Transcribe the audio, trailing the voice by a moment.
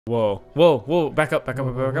Whoa, whoa, whoa, back up, back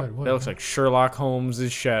up, back up. What? That looks like Sherlock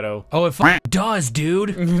Holmes' shadow. Oh, it fucking does,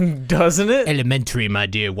 dude. Doesn't it? Elementary, my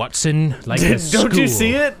dear Watson. Like a school. Don't you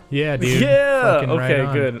see it? Yeah, dude. Yeah, Fucking right okay,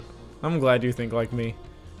 on. good. I'm glad you think like me.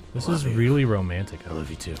 This is really romantic. I love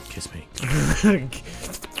you too. Kiss me.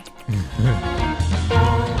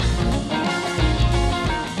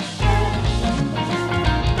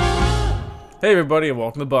 Hey everybody, and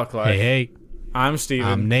welcome to BuckLyfe. Hey, hey. I'm Steven.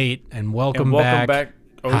 I'm Nate, and welcome back.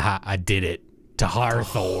 Haha, I did it. To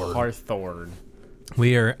Harthorn. Harthorn.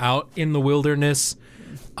 We are out in the wilderness,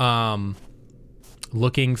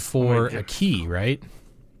 looking for a key, right?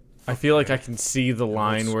 I feel like I can see the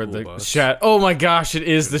line where the shadow. Oh my gosh, it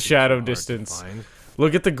is the shadow distance.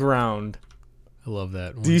 Look at the ground. I love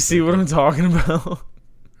that. Do you see what I'm talking about? All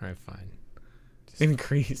right, fine.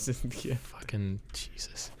 Increase. Yeah. Fucking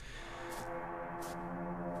Jesus.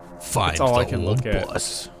 Find That's all I the can old look at.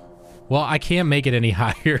 bus. Well, I can't make it any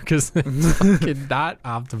higher because it's fucking not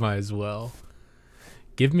optimized well.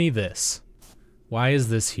 Give me this. Why is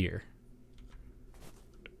this here?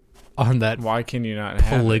 On that Why can you not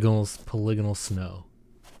have polygonal snow.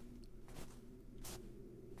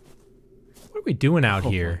 What are we doing out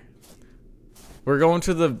here? We're going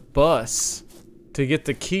to the bus to get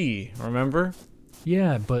the key, remember?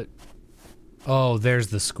 Yeah, but oh, there's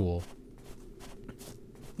the school.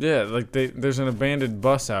 Yeah, like there's an abandoned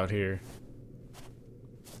bus out here.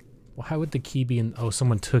 Well, how would the key be in? Oh,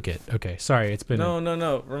 someone took it. Okay, sorry, it's been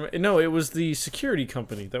No, it was the security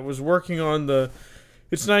company that was working on the.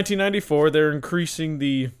 It's 1994. They're increasing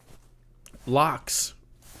the locks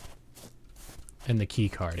and the key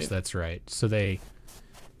cards. That's right. So they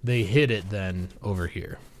hid it then over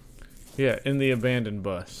here. Yeah, in the abandoned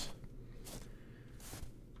bus.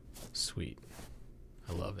 Sweet,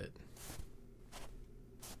 I love it.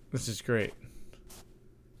 This is great.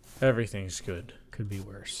 Everything's good. Could be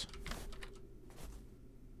worse.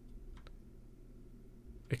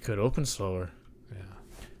 It could open slower.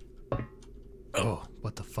 Yeah. Oh,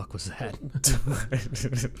 what the fuck was that?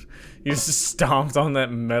 You just stomped on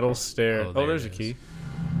that metal stair. Oh, There's a key.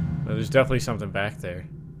 Oh, there's definitely something back there.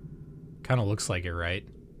 Kind of looks like it, right?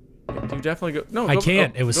 You definitely go. No, I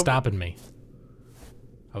can't. It was stopping me.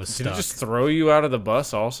 I was stuck. Did it just throw you out of the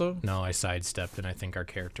bus also? No, I sidestepped and I think our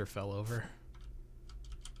character fell over.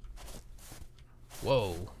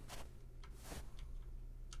 Whoa.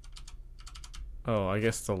 Oh, I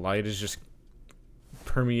guess the light is just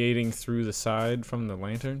permeating through the side from the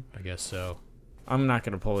lantern. I guess so. I'm not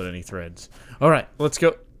going to pull at any threads. All right, let's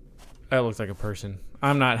go. That looks like a person.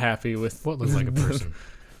 I'm not happy with... What looks like a person?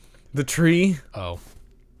 The tree. Oh.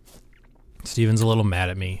 Steven's a little mad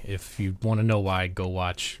at me. If you want to know why, go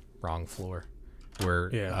watch Wrong Floor. We're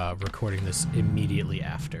recording this immediately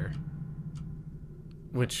after.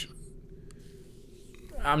 Which...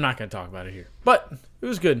 I'm not going to talk about it here. But it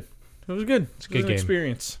was good. It was good. It's a good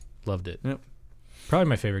experience. Loved it. Yep. Probably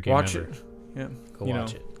my favorite game watch ever. It. Yeah. Go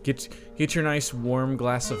watch it. Get your nice warm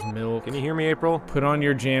glass of milk. Can you hear me, April? Put on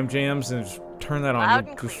your jams and just turn that on. Loud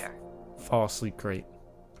and clear. Fall asleep great.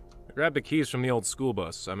 I grabbed the keys from the old school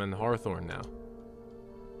bus. I'm in Harthorn now.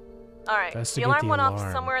 Alright, Best to the get alarm the went off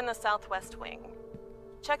alarm. somewhere in the southwest wing.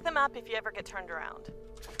 Check the map if you ever get turned around.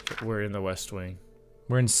 We're in the West Wing.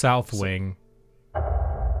 We're in South Wing.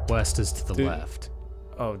 West is to the left.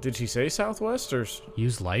 Oh, did she say southwest or?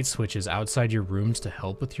 Use light switches outside your rooms to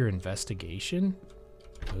help with your investigation?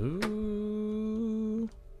 Ooh.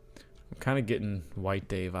 I'm kind of getting White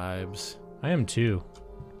Day vibes. I am too.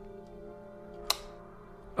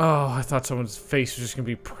 Oh, I thought someone's face was just gonna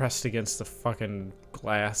be pressed against the fucking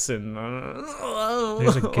glass and...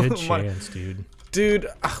 There's a good chance, dude. Dude,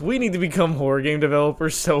 we need to become horror game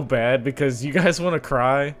developers so bad because you guys want to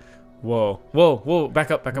cry. Whoa, whoa, whoa, back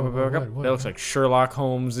up, back up, back up. That looks like Sherlock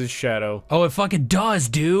Holmes' shadow. Oh, it fucking does,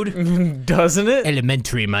 dude. Doesn't it?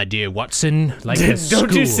 Elementary, my dear Watson. Like a school.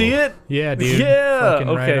 Don't you see it? Yeah, dude. Yeah, Fucking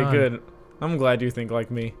okay, right on. good. I'm glad you think like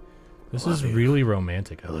me. This is really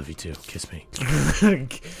romantic. I love you too. Kiss me.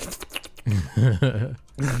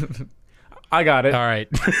 I got it. All right.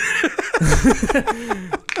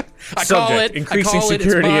 Subject: increasing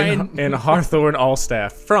security in Harthorn all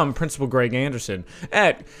staff. From Principal Greg Anderson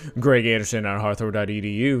at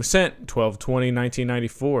greganderson@harthorn.edu. Sent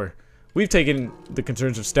 12/20/1994. We've taken the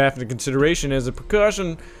concerns of staff into consideration as a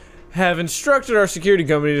precaution. Have instructed our security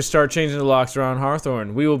company to start changing the locks around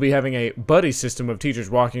Harthorn. We will be having a buddy system of teachers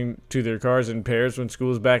walking to their cars in pairs when school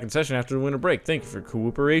is back in session after the winter break. Thank you for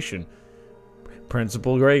cooperation.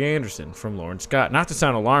 Principal Greg Anderson from Lauren Scott. Not to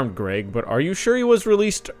sound alarmed, Greg, but are you sure he was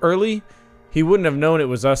released early? He wouldn't have known it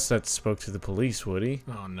was us that spoke to the police, would he?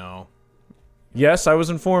 Oh, no. Yes, I was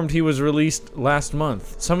informed he was released last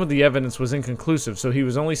month. Some of the evidence was inconclusive, so he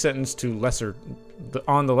was only sentenced to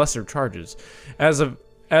on the lesser charges.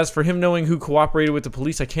 As for him knowing who cooperated with the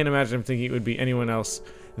police, I can't imagine him thinking it would be anyone else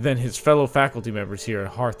than his fellow faculty members here at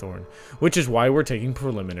Harthorn, which is why we're taking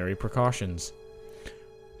preliminary precautions.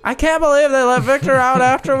 I can't believe they let Victor out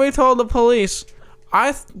after we told the police.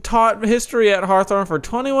 I taught history at Harthorn for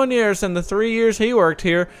 21 years, and the 3 years he worked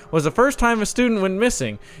here was the first time a student went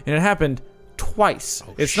missing, and it happened twice.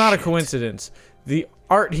 It's not a coincidence. The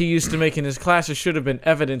art he used to make in his classes should have been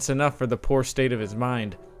evidence enough for the poor state of his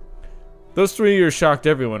mind. Those 3 years shocked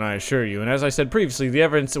everyone, I assure you, and as I said previously, the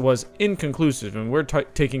evidence was inconclusive, and we're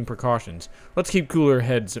taking precautions. Let's keep cooler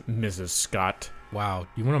heads, Mrs. Scott. Wow,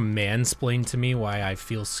 you want to mansplain to me why I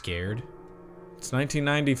feel scared? It's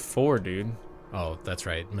 1994, dude. Oh, that's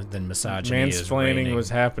right. Then misogyny is reigning. Mansplaining was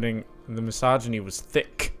happening. The misogyny was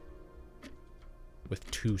thick. With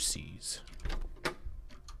 2 C's.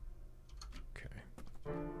 Okay.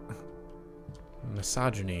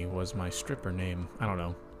 Misogyny was my stripper name. I don't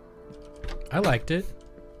know. I liked it.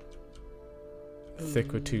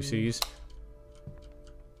 Thick with 2 C's.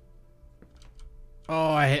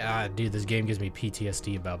 Oh, dude, this game gives me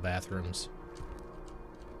PTSD about bathrooms.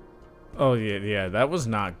 Oh, yeah, that was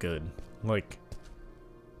not good. Like,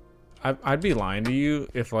 I'd be lying to you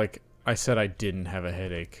if, like, I said I didn't have a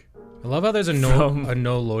headache. I love how there's a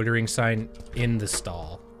no loitering sign in the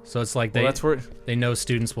stall. So it's like they know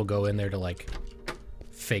students will go in there to, like,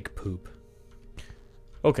 fake poop.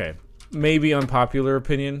 Okay, maybe unpopular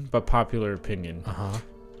opinion, but popular opinion. Uh-huh.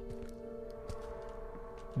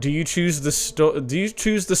 Do you choose the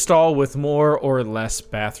stall with more or less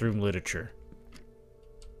bathroom literature?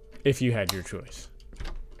 If you had your choice.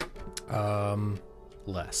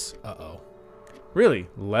 Less. Uh-oh. Really?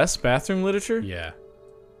 Less bathroom literature? Yeah.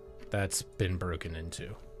 That's been broken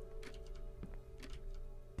into.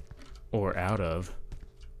 Or out of.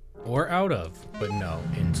 Or out of, but no,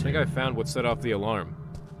 into. I think I found what set off the alarm.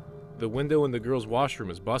 The window in the girls' washroom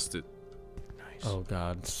is busted. Nice. Oh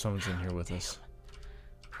god, someone's in here with us.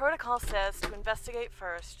 Protocol says to investigate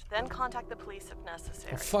first, then contact the police if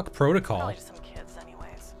necessary. Well, fuck protocol. Probably just some kids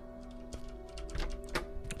anyways.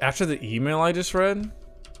 After the email I just read?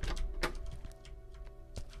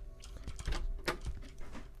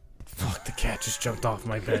 Fuck, the cat just jumped off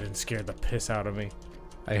my bed and scared the piss out of me.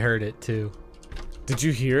 I heard it too. Did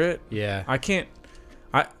you hear it? Yeah. I can't...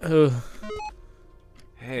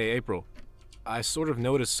 Hey, April. I sort of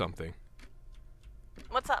noticed something.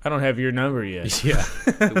 What's up? I don't have your number yet. Yeah.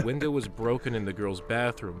 The window was broken in the girls'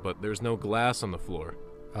 bathroom, but there's no glass on the floor.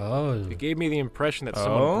 Oh. It gave me the impression that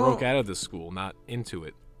someone broke out of the school, not into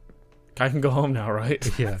it. I can go home now, right?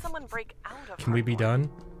 Yeah. Did someone break out of Can we be Harthorn?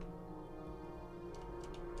 done?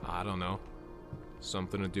 I don't know.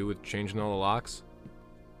 Something to do with changing all the locks?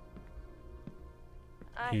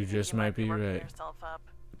 I You think just might be working right. yourself up.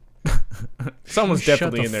 Someone's Shut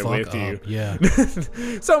definitely the in there fuck with you. up.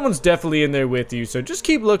 Yeah. Someone's definitely in there with you, so just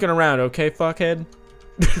keep looking around, okay, fuckhead?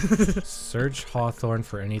 Search Hawthorne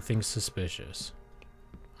for anything suspicious.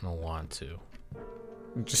 I don't want to.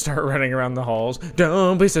 Just start running around the halls.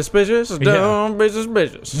 Don't be suspicious. Don't be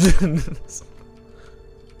suspicious.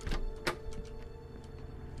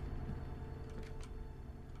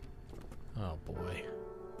 Oh boy.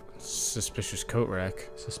 Suspicious coat rack.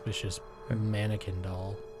 Suspicious mannequin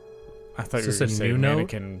doll. I thought Is you were this going a to say new note?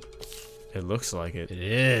 mannequin. It looks like it. It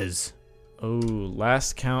is. Oh,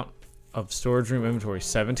 last count of storage room inventory.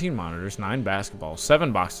 17 monitors, 9 basketballs,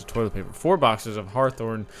 7 boxes of toilet paper, 4 boxes of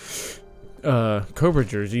Harthorn Cobra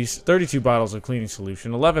jerseys, 32 bottles of cleaning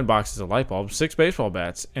solution, 11 boxes of light bulbs, 6 baseball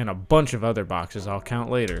bats, and a bunch of other boxes I'll count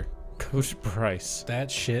later. Coach Price.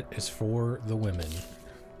 That shit is for the women.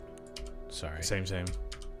 Sorry. Same.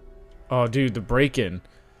 Oh, dude, the break-in.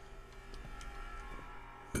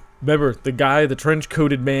 Remember, the guy, the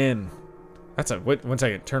trench-coated man. That's a... Wait, 1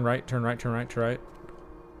 second. Turn right.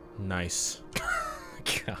 Nice.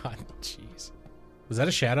 God, jeez. Was that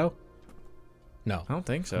a shadow? No. I don't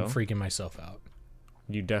think so. I'm freaking myself out.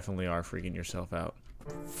 You definitely are freaking yourself out.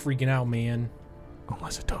 Freaking out, man.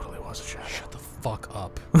 Unless it totally was a shadow. Shut the fuck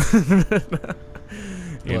up.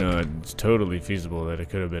 You know, it's totally feasible that it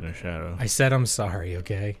could have been a shadow. I said I'm sorry,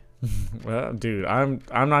 okay? Well, dude, I'm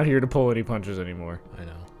not here to pull any punches anymore. I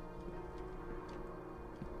know.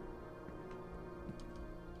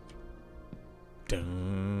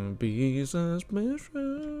 Don't be suspicious.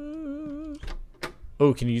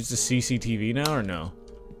 Oh, can you use the CCTV now or no?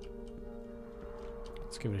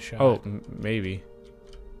 Let's give it a shot. Oh, maybe.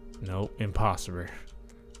 Nope, impossible.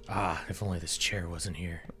 Ah, if only this chair wasn't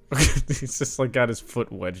here. He's just like got his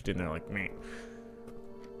foot wedged in there like me.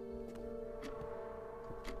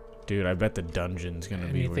 Dude, I bet the dungeon's gonna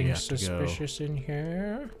be where you Anything have to go. suspicious in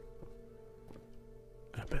here?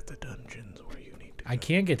 I bet the dungeon's where you need to go. I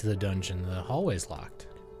can't get to the dungeon. The hallway's locked.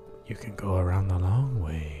 You can go around the long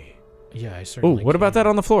way. Yeah, I Oh, certainly what about can. that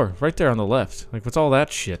on the floor? Right there on the left. Like, what's all that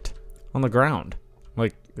shit? On the ground.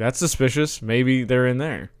 Like, that's suspicious. Maybe they're in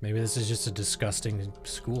there. Maybe this is just a disgusting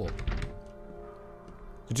school.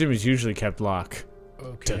 The gym is usually kept locked.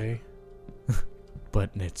 Okay.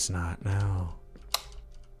 But it's not now.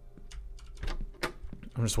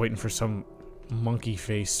 I'm just waiting for some monkey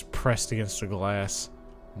face pressed against the glass.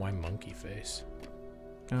 Why monkey face?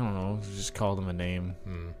 I don't know. Just called him a name.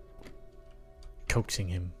 Coaxing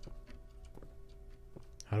him.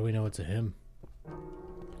 How do we know it's a him?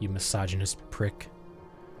 You misogynist prick.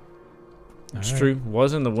 It's All right. true.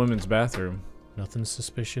 Was in the women's bathroom. Nothing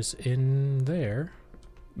suspicious in there.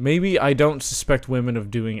 Maybe I don't suspect women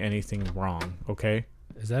of doing anything wrong, okay?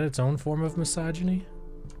 Is that its own form of misogyny?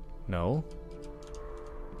 No.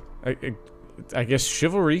 I guess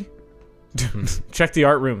chivalry. Check the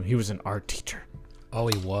art room. He was an art teacher. Oh,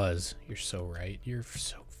 he was. You're so right. You're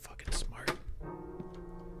so fucking smart.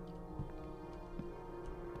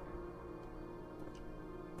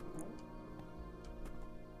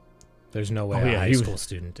 There's no way a high school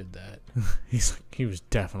student did that. He was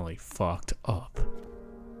definitely fucked up.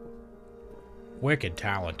 Wicked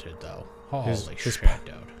talented, though. Holy his shit,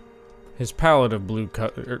 dude. His palette of blue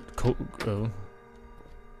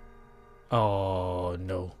oh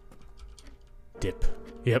no. Dip.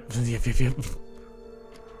 Yep. Yep.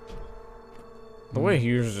 The way he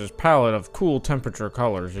uses his palette of cool temperature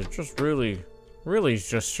colors, it just really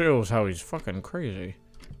just shows how he's fucking crazy.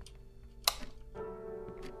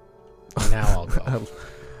 Now I'll go.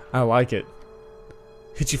 I like it.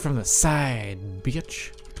 Hit you from the side,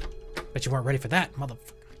 bitch. Bet you weren't ready for that,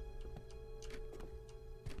 motherfucker.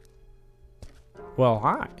 Well,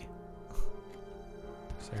 hi.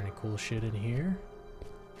 Is there any cool shit in here?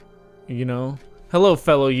 You know. Hello,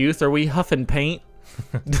 fellow youth. Are we huffing paint?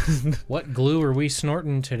 What glue are we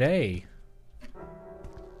snorting today?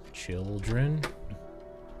 Children.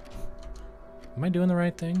 Am I doing the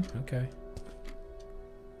right thing? Okay.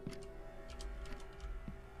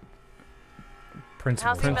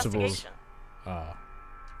 How's the Principals. investigation?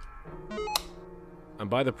 I'm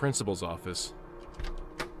by the principal's office.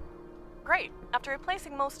 Great. After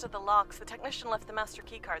replacing most of the locks, the technician left the master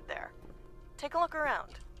keycard there. Take a look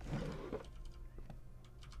around.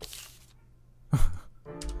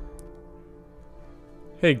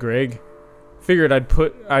 Hey, Greg. Figured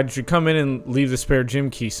I should come in and leave the spare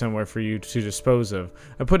gym key somewhere for you to dispose of.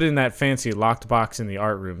 I put it in that fancy locked box in the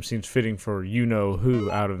art room. Seems fitting for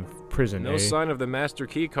you-know-who out of prison, No eh? sign of the master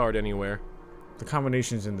key card anywhere. The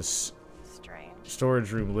combination's in the Strange.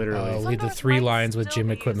 storage room, literally. Leave the Sometimes 3 might lines with still gym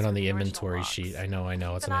be equipment on used the for inventory original sheet. locks. I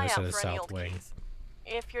know. It's Keep on an the eye other out side of for any South old Wing. keys.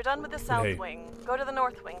 If you're done with the south Hey. wing, go to the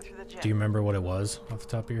north wing through the gym. Do you remember what it was off the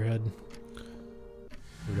top of your head?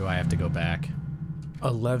 Or do I have to go back?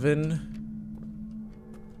 11.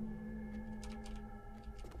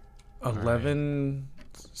 11.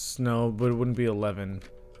 No, but it wouldn't be 11.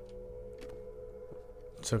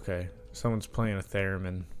 It's okay. Someone's playing a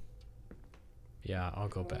theremin. Yeah, I'll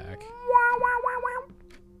go back.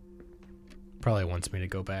 Probably wants me to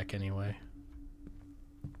go back anyway.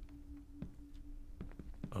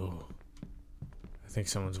 Oh. I think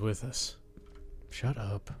someone's with us. Shut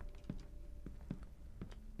up.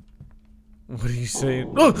 What are you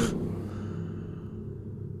saying? Oh!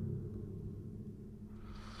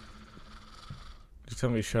 Did you tell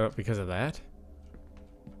me to shut up because of that?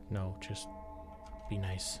 No, just be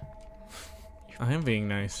nice. I am being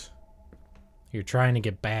nice. You're trying to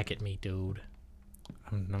get back at me, dude.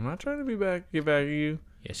 I'm not trying to get back at you.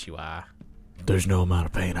 Yes, you are. There's no amount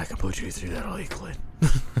of pain I can put you through that Lakeland.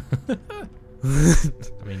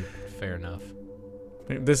 I mean, fair enough.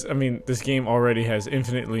 This game already has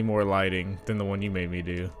infinitely more lighting than the one you made me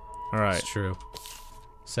do. All right. It's true.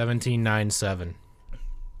 1797.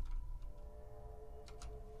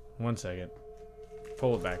 1 second.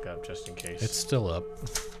 Pull it back up just in case. It's still up.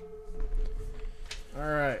 All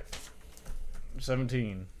right.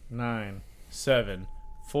 17, 9, 7,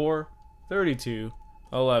 4, 32,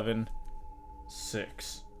 11,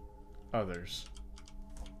 6. Others.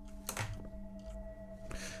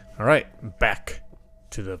 All right. Back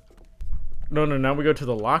to the... No, now we go to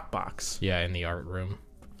the lockbox. Yeah, in the art room.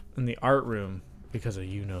 In the art room. Because of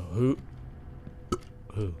you-know-who.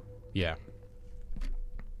 Who? Yeah.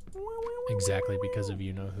 Exactly because of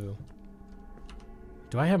you-know-who.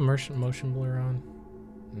 Do I have motion blur on?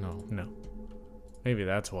 No. No. Maybe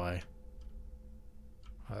that's why.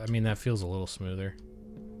 I mean, that feels a little smoother.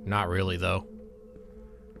 Not really, though.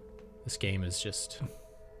 This game is just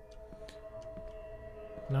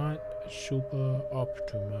not super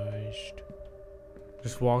optimized.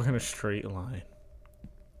 Just walk in a straight line.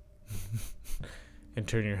 And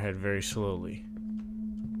turn your head very slowly.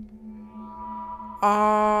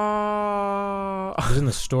 Ah! It was in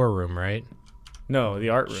the storeroom, right? No, the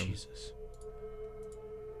art room. Jesus.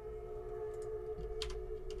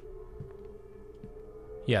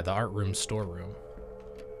 Yeah, the art room storeroom.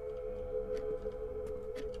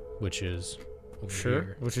 Which is over Sure.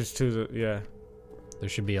 here. Which is to the, yeah. There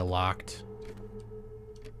should be a locked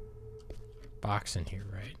box in here,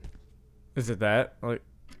 right? Is it that? Like,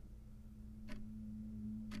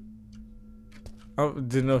 I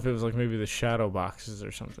didn't know if it was like maybe the shadow boxes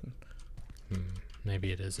or something.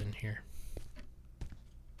 Maybe it is in here.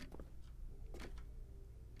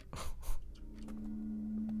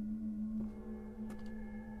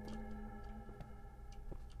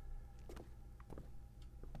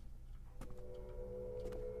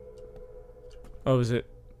 Oh, is it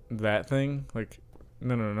that thing? Like,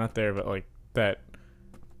 no, not there, but like that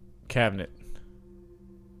cabinet.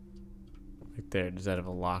 Right there. Does that have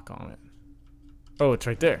a lock on it? Oh, it's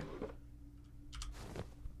right there.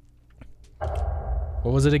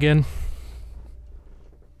 What was it again?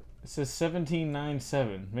 It says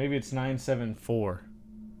 1797. Maybe it's 974.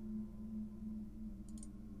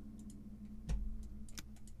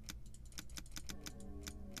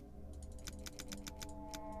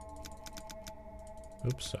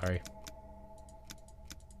 Oops, sorry.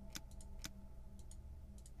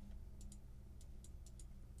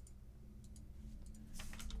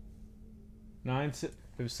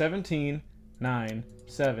 It was 17, 9,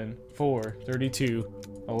 7, 4, 32,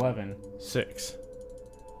 11, 6.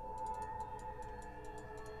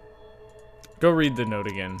 Go read the note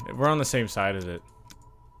again. We're on the same side as it.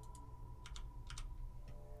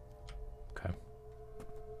 Okay.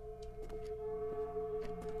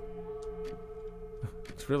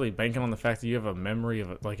 It's really banking on the fact that you have a memory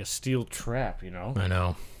of like a steel trap, you know? I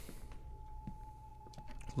know.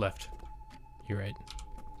 Left. You're right.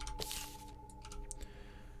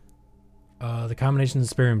 The combination of the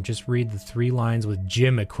spare room, just read the 3 lines with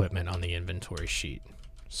gym equipment on the inventory sheet.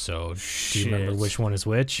 So, do you remember Shit. which one is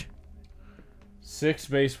which? 6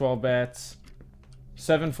 baseball bats.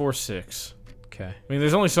 746. Okay. I mean,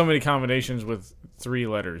 there's only so many combinations with 3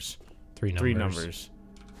 letters. 3 numbers. 3 numbers.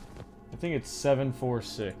 I think it's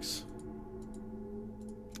 746.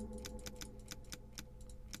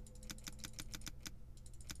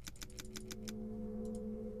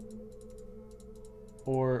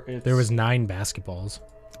 Or it's There was 9 basketballs.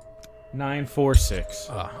 946.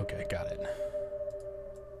 Oh, okay, got it.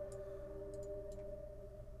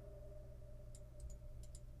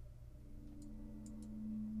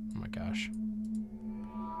 Oh my gosh.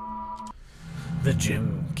 The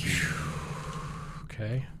gym key.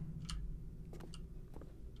 Okay.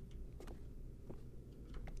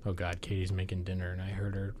 Oh god, Katie's making dinner and I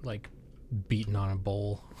heard her like beating on a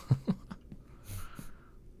bowl.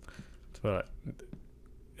 But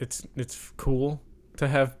it's cool to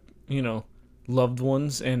have, you know, loved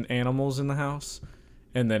ones and animals in the house,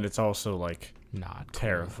 and then it's also like Not cool.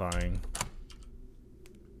 terrifying.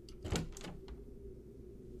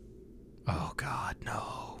 Oh god,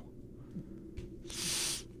 no.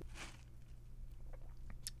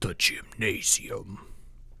 The gymnasium.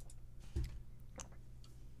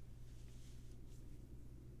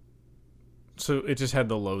 So it just had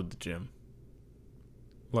to load the gym.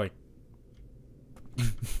 Like, What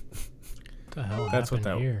the hell That's what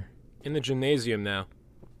happened that- here? In the gymnasium now.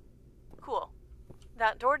 Cool.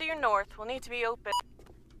 That door to your north will need to be open.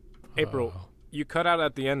 April, Uh-oh. you cut out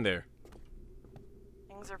at the end there.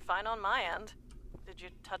 Things are fine on my end. Did you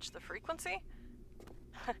touch the frequency?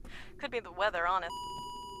 Could be the weather, honest.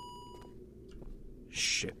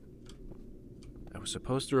 Shit. I was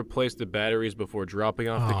supposed to replace the batteries before dropping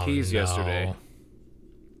off the Oh, keys no. yesterday.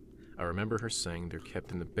 I remember her saying they're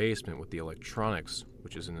kept in the basement with the electronics,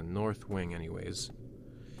 which is in the north wing anyways.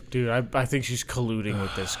 dude, I think she's colluding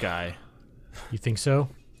with this guy. You think so?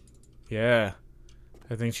 Yeah.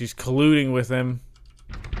 I think she's colluding with him.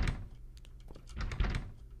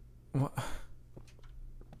 What?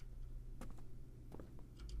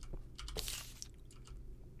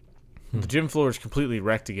 The gym floor is completely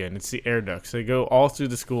wrecked again. It's the air ducts. They go all through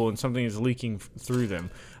the school and something is leaking through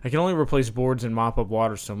them. I can only replace boards and mop up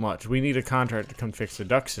water so much. We need a contractor to come fix the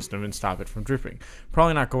duct system and stop it from dripping.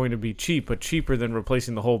 Probably not going to be cheap, but cheaper than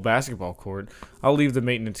replacing the whole basketball court. I'll leave the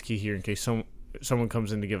maintenance key here in case someone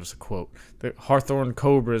comes in to give us a quote. The Harthorn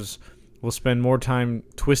Cobras will spend more time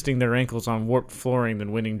twisting their ankles on warped flooring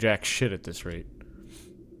than winning jack shit at this rate.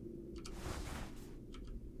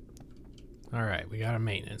 All right, we got a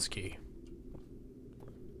maintenance key.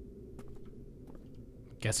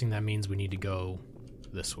 Guessing that means we need to go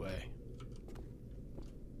this way.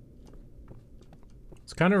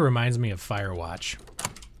 This kind of reminds me of Firewatch.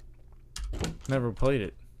 Never played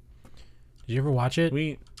it. Did you ever watch it?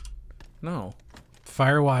 No.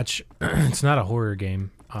 Firewatch, it's not a horror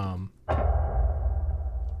game,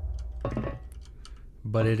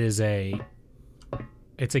 but it's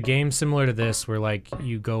a game similar to this where like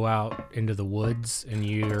you go out into the woods and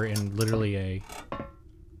you're in literally a...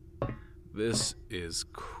 This is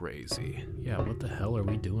crazy. Yeah, what the hell are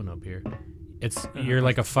we doing up here? You're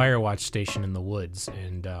like a Firewatch station in the woods,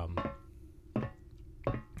 and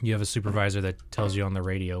you have a supervisor that tells you on the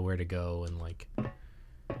radio where to go, and like...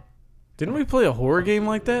 Didn't we play a horror game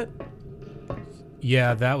like that?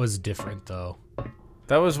 Yeah, that was different though.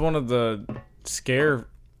 That was one of the scare...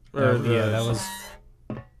 Yeah, that was...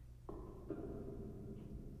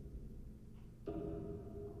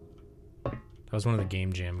 That was one of the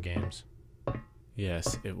Game Jam games.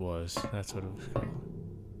 Yes, it was. That's what it was called.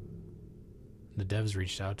 The devs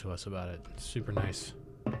reached out to us about it. Super nice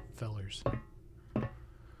fellers.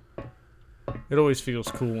 It always feels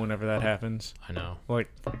cool whenever that happens. I know. Like,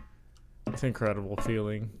 it's an incredible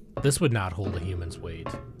feeling. This would not hold a human's weight.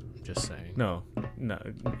 I'm just saying. No.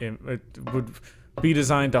 It would be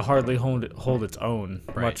designed to hardly hold its own,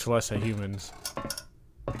 Right. much less a human's.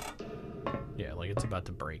 Yeah, like it's about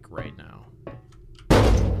to break right now.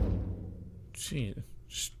 Gee.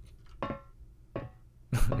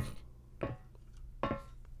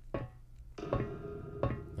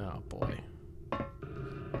 Oh boy.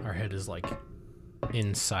 Our head is like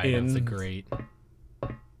inside of the grate.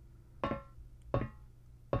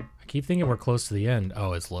 I keep thinking we're close to the end.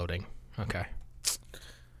 Oh, it's loading. Okay.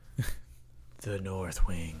 The North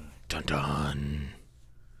Wing. Dun dun.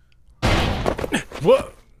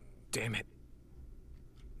 What? Damn it.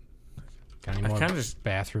 Got any more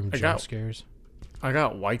bathroom jump scares? I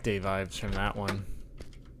got White Day vibes from that one.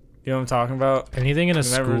 You know what I'm talking about? Anything in a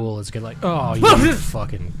school is good. Like, oh, you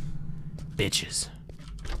fucking bitches.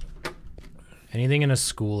 Anything in a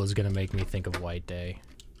school is gonna make me think of White Day,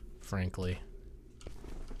 frankly.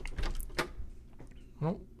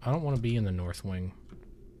 I don't want to be in the North Wing.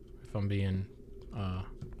 If I'm being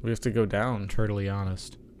We have to go down. totally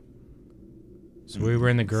honest. So we were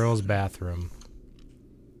in the girls' bathroom.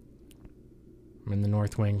 I'm in the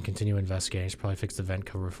North Wing, continue investigating. I should probably fix the vent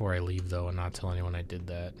cover before I leave, though, and not tell anyone I did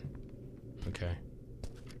that. Okay.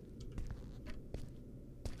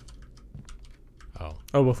 Oh.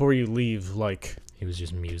 Oh, before you leave, like... He was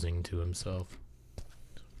just musing to himself.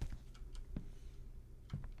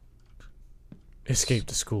 Escape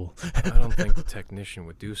to school. I don't think the technician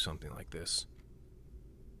would do something like this.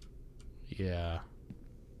 Yeah.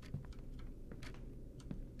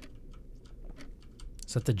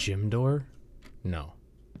 Is that the gym door? No.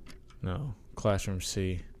 No. Classroom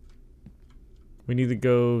C. We need to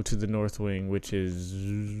go to the North Wing, which is...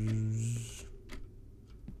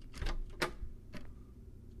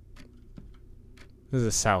 This is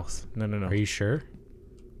the south. No. Are you sure?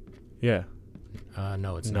 Yeah.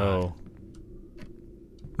 No, it's No.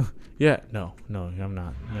 Yeah. No, I'm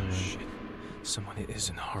not. No. Shit. Someone is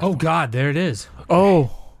in Harthorn. Oh, God, there it is. Okay.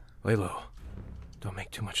 Oh! Lay low. Don't make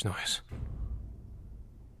too much noise.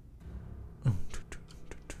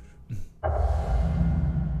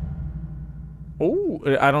 Oh,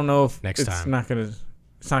 I don't know if Next it's time. not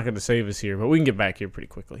gonna save us here, but we can get back here pretty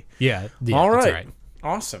quickly. Yeah. All that's right.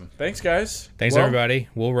 Awesome. Thanks, guys. Thanks, Well, everybody.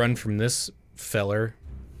 We'll run from this feller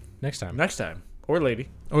next time. Next time. Or lady.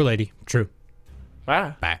 Or lady. True.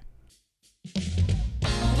 Bye. Bye.